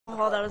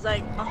alcohol that was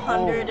like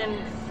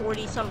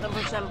 140 something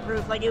percent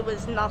proof. Like it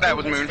was nothing. That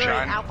was just straight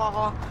moonshine.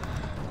 alcohol.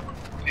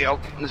 Yep,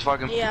 this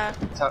fucking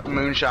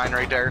moonshine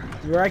right there.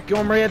 You're right,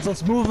 comrades.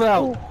 Let's move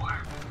out. Ooh.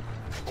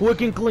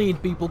 Quick and clean,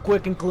 people.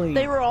 Quick and clean.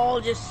 They were all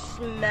just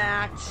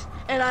smacked,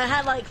 and I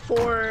had like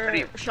 4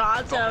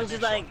 shots, and I was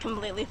just like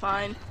completely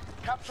fine.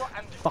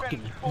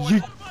 Fucking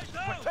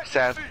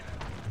Seth.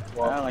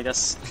 Well, I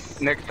guess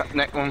next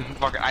one,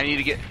 fucking. I need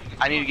to get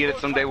it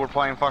someday. We're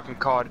playing fucking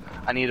COD.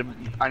 I need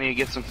to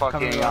get some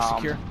fucking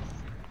secure.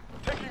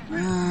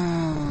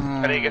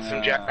 I need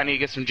to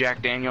get some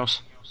Jack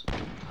Daniels.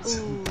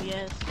 Ooh,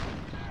 yes.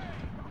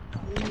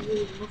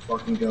 We'll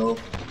fucking go.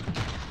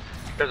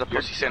 There's a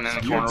pussy sitting in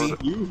the corner.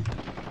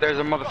 There's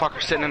a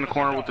motherfucker sitting in the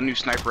corner with a new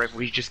sniper rifle.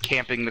 He's just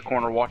camping the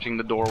corner, watching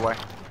the doorway.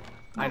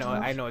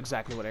 I know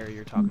exactly what area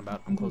you're talking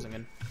about. I'm closing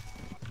in.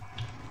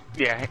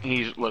 Yeah,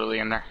 he's literally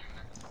in there.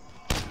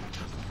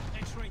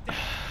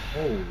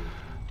 Oh.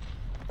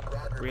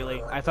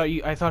 Really? I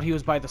thought he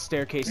was by the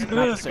staircase. Not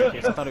the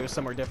staircase. I thought he was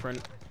somewhere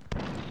different.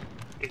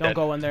 Don't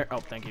go in there. Oh,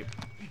 thank you.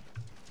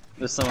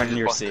 There's someone in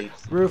your seat.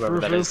 Roof.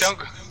 Don't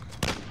go.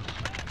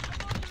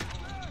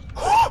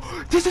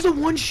 This is a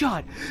one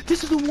shot.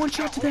 This is a one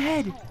shot to the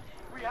head.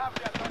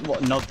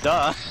 Well, no,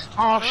 duh.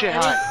 Oh shit!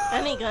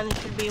 Any gun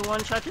should be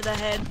 1 shot to the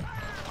head.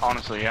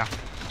 Honestly, yeah.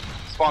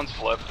 Spawns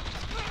flip.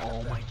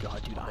 Oh my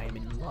god, dude! I am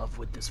in love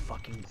with this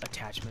fucking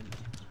attachment.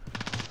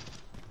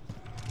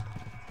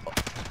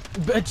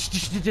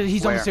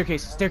 He's on the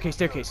staircase.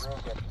 Staircase.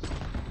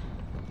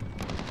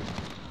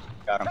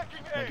 Got him.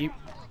 Thank you.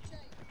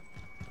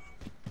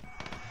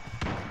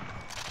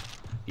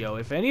 Yo,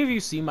 if any of you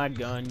see my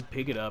gun,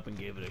 pick it up and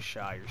give it a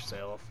shot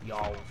yourself.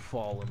 Y'all will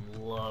fall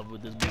in love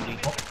with this beauty.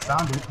 Oh,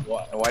 found it.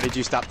 Why did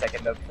you stop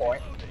taking the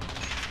point?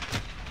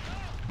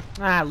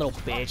 Ah, little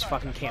bitch.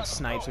 Fucking can't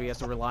snipe, so he has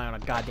to rely on a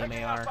goddamn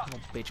AR. Little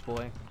bitch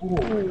boy.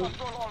 Ooh.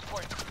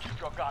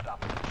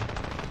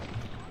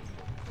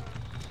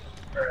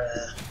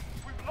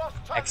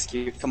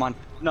 Execute, come on.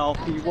 No,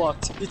 he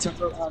walked. He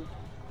turned around.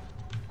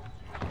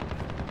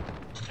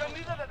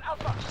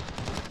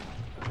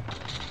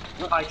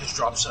 I just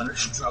dropped center.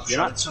 She dropped You're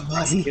shot not at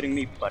somebody. kidding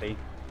me, buddy.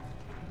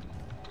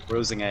 We're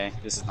losing A.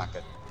 This is not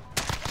good.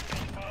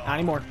 Not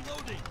anymore.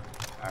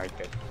 Alright,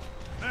 good.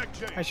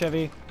 Hi,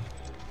 Chevy.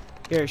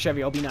 Here,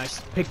 Chevy, I'll be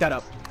nice. Pick that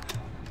up.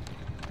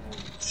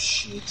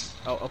 Shit.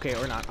 Oh, okay,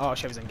 or not. Oh,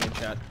 Chevy's in game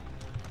chat.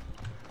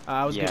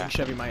 I was giving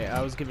Chevy my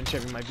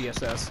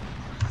VSS.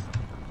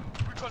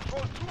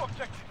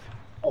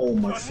 Oh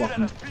my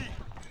fucking.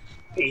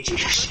 AJ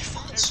actually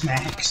fucking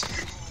smacks.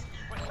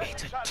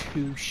 It's a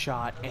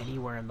 2-shot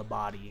anywhere in the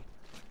body.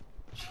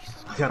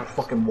 Jesus. I got a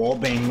fucking wall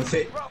bang with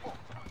it.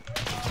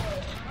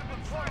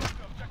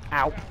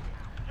 Ow.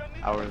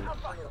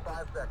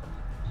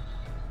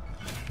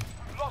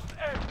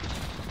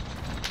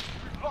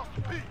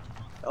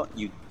 Don't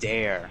you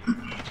dare.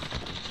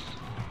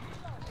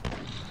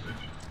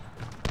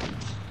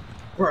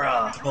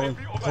 Bruh.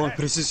 Call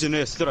precision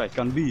airstrike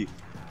on B.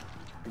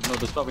 No,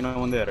 there's probably no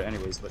one there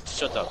anyways, but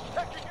shut up.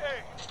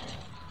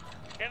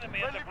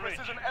 Enemy at the bridge.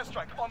 Precision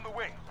airstrike on the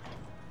way.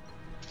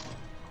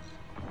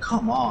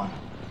 Come on.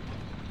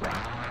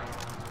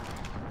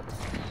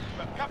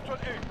 Capture A.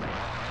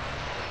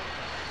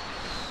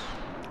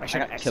 I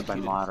should I got killed by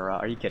Madara.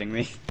 Are you kidding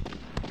me?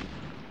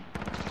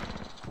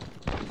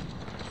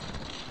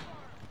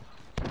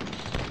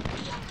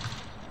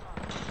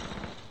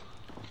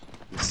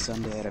 You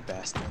Sunday at a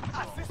bastard.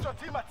 Assist your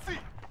team at C.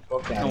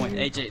 Okay. No, wait,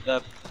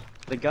 AJ,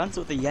 the guns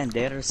with the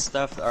Yandere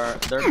stuff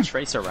they're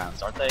tracer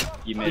rounds, aren't they?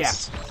 You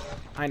missed. Yeah.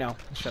 I know.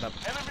 Shut up.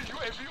 Enemy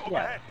UAV Yeah.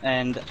 overhead.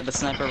 And the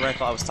sniper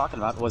rifle I was talking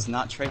about was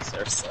not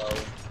tracer, so.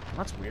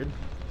 That's weird.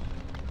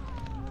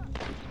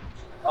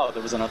 Oh,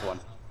 there was another one.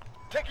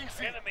 Taking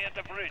C. Enemy at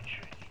the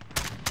bridge.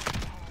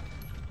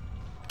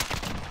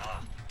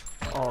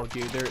 Oh,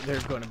 dude,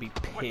 they're gonna be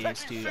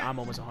pissed, dude. I'm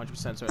almost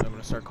 100% certain they're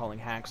gonna start calling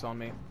hacks on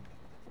me.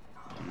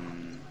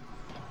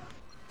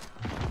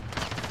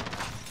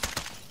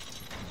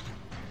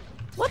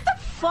 What the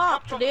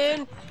fuck,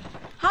 dude?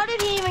 How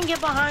did he even get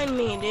behind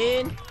me,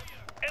 dude?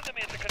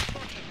 Enemy at the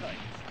construction site.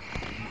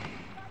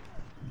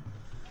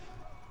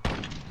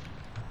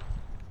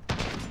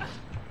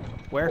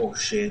 Where? Oh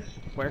shit.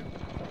 Where?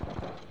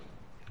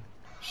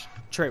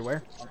 Trey,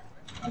 where?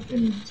 I can't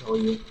even tell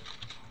you.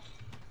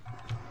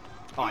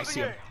 Oh, I see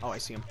him. Oh, I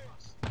see him.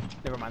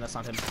 Never mind, that's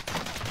not him.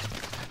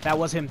 That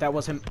was him. That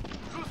was him.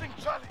 Losing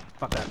Charlie.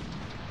 Fuck that.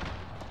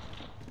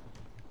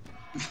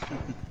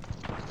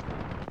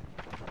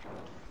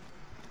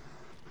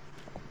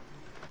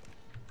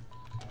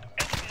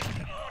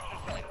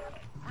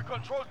 We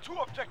control 2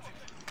 objectives.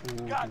 Ooh,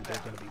 dude,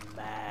 they're gonna be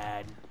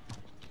mad.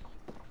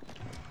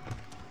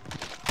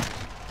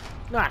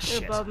 Ah, They're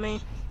shit. above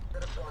me.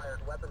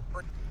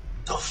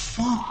 The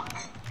fuck?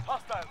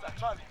 Hostiles at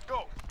Charlie.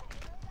 Go.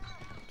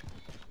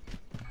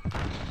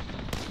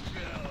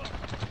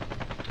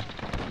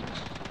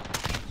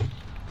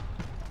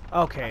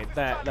 Okay,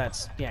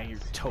 that's yeah, you're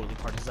totally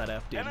part of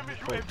ZF, dude. Enemy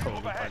You're UAV totally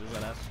overhead. part of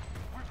ZF.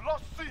 We've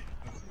lost C.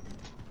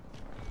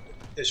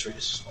 This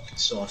is fucking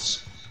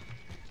sauce.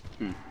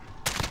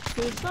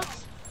 Food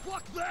stuffs? I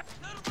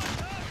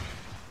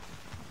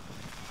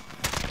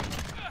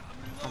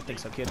don't think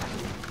so, kid.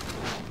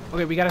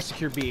 Okay, we gotta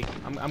secure B.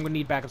 I'm gonna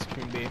need backup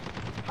securing B.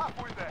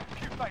 Halfway there.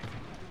 Keep fighting.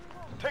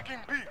 Taking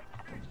B.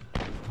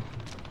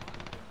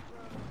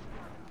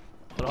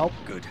 Little help.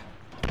 Good.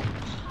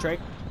 Trey.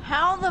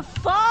 How the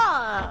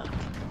fuck?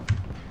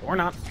 Or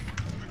not.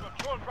 We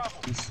control Bravo.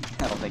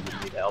 I don't think you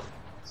need help,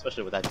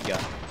 especially with that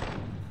gun.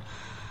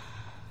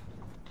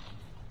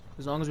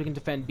 As long as we can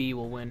defend B,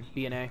 we'll win.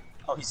 B and A.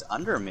 Oh, he's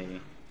under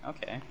me.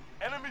 Okay.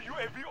 Enemy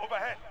UAV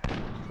overhead.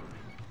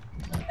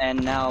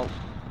 And now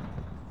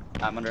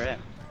I'm under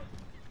him.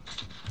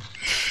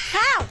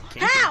 How?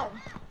 How?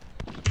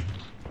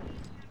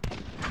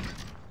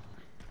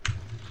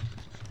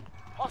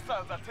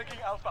 Hostiles are taking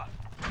Alpha.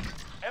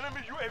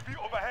 Enemy UAV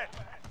overhead.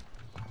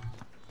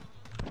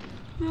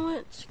 You know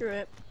what? Screw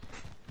it.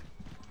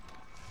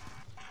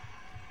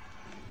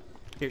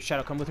 Here,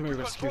 Shadow, come with me. We're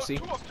gonna secure C.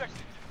 Two objectives.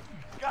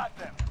 Got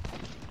them.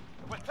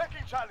 We're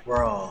taking Charlie.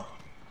 Bro.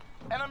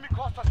 Enemy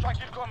cluster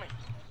strike incoming.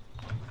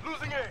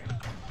 Losing A.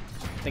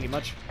 Thank you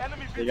much.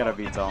 Enemy They gotta VTOL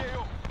be in tall.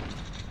 AO.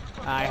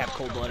 I have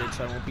cold-blooded,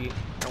 so I won't be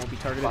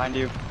targeted. Behind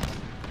you.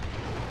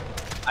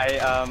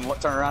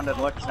 Turn around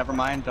and look. Never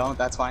mind. Don't.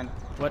 That's fine.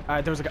 What?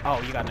 There was a guy.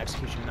 Oh, you got an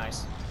execution.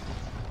 Nice.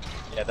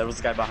 Yeah, there was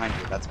a guy behind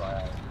you. That's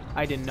why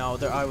I didn't know.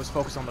 I was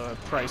focused on the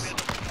price.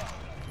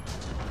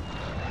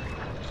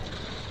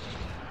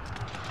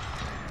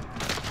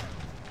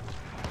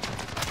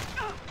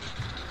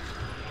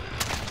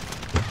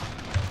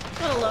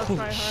 I love Holy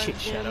tryhard, shit,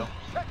 dude. Shadow.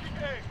 Taking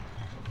A.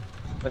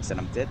 Listen,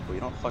 I'm Deadpool. You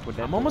don't fuck with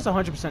Deadpool. I'm almost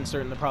 100%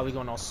 certain they're probably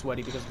going all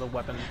sweaty because of the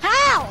weapon.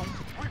 How?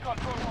 We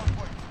control 1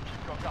 point.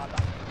 Keep your guard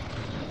up.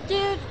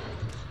 Dude.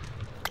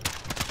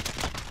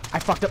 I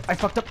fucked up.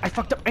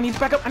 I need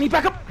backup.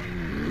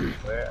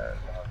 Where?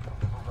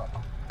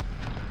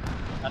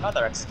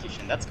 Another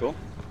execution. That's cool.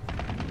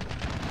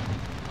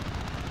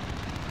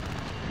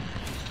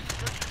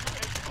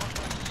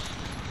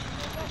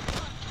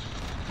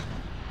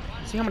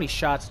 See how many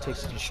shots it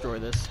takes to destroy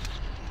this.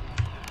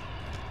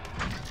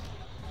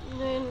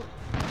 Then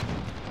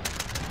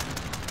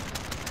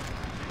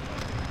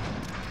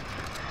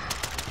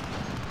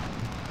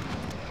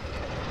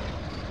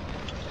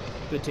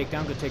Good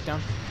takedown.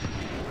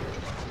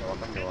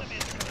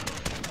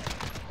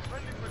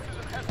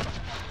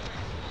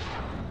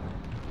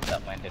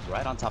 That landed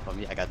right on top of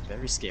me. I got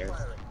very scared.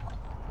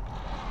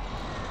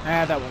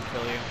 That won't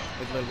kill you.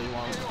 It literally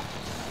won't.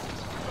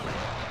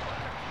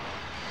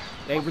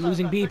 Hey, we're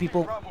losing B,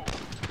 people. Bravo.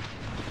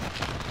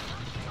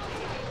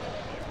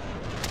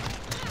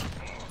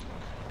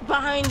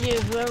 behind you,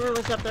 whoever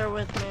was up there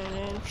with me,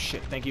 dude.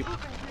 Shit, thank you. Oh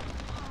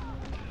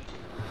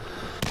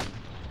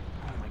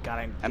my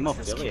god, I'm it's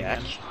this kid Mophiliac.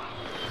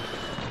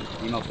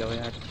 again.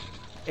 Mophiliac.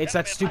 It's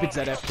that stupid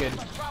ZF kid.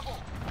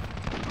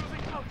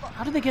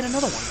 How did they get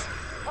another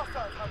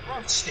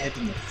one? Stabbed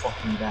in the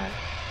fucking back.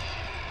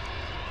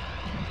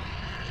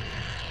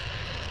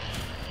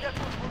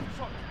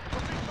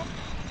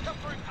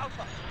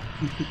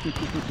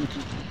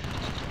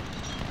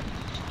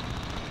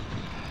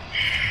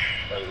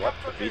 Wait, what?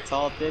 The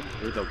VTOL did?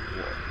 Or the war?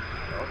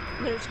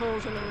 There's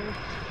holes in the roof.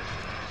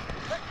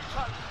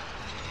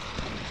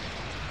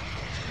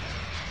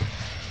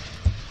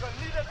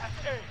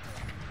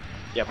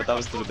 Yeah, but that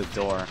was through the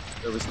door.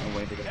 There was no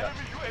way to get that.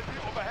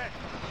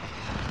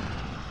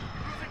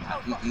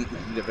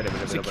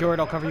 Secure it,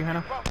 I'll cover you,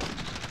 Hannah.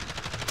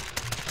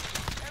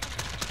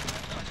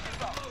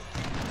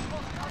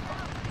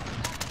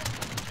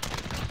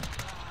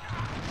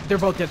 They're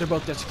both dead,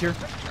 secure.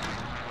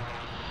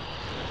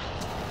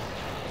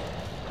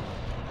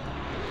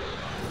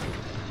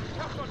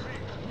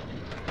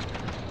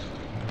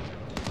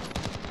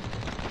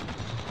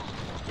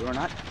 We were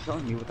not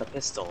killing you with a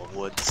pistol,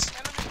 Woods.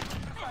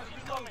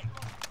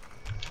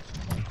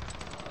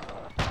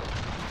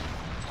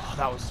 Oh,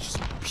 that was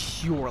just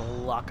pure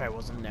luck I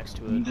wasn't next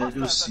to it. Did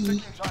you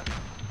see?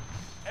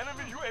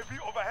 Enemy UAV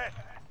overhead.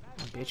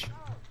 Bitch.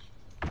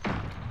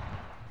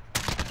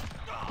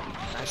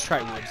 Nice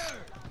try, Woods.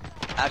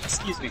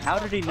 Excuse me, how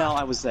did he know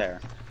I was there?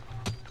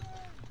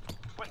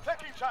 We're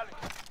taking Charlie.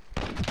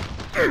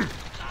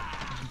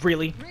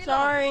 Really?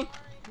 Sorry.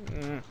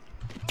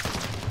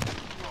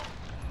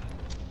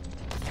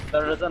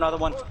 There is another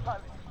one.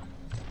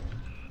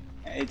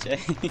 AJ.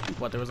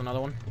 What, there was another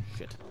one?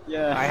 Shit.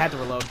 Yeah. I had to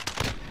reload.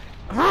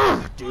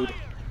 Dude.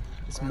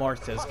 It's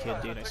Martha's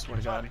kid, dude, I swear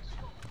to god.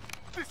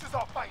 This is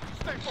our fight.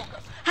 Stay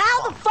focused.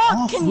 How the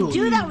fuck can you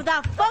do that with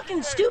that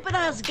fucking stupid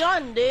ass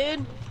gun,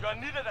 dude? You are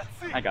needed at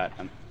sea. I got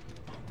him.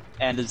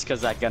 And it's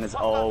because that gun is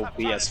OP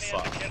as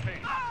fuck.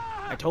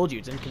 I told you,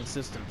 it's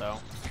inconsistent, though.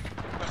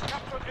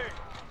 Captured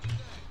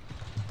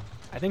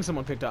A. I think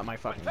someone picked up my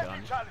fucking gun.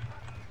 Taking Charlie.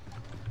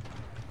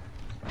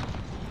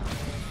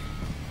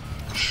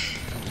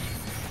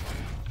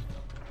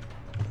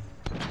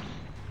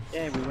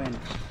 Yeah, we win. Easy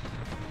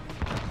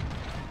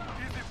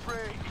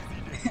prey,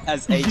 easy day.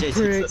 As AJ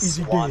takes a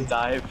swan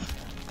dive.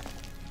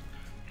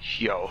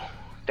 Yo,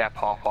 that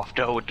pop off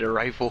though with the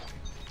rifle.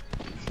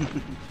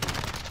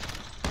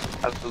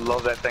 I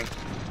love that thing.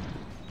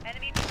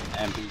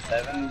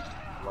 MP7.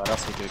 What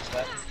else would you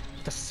expect?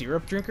 The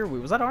syrup drinker?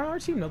 Wait, was that on our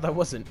team? No, that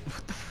wasn't.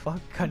 What the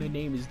fuck kind of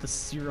name is the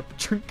syrup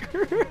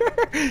drinker?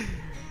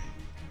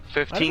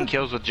 15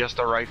 kills with just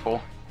a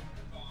rifle.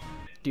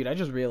 Dude, I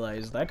just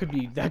realized that could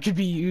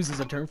be used as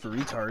a term for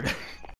retard.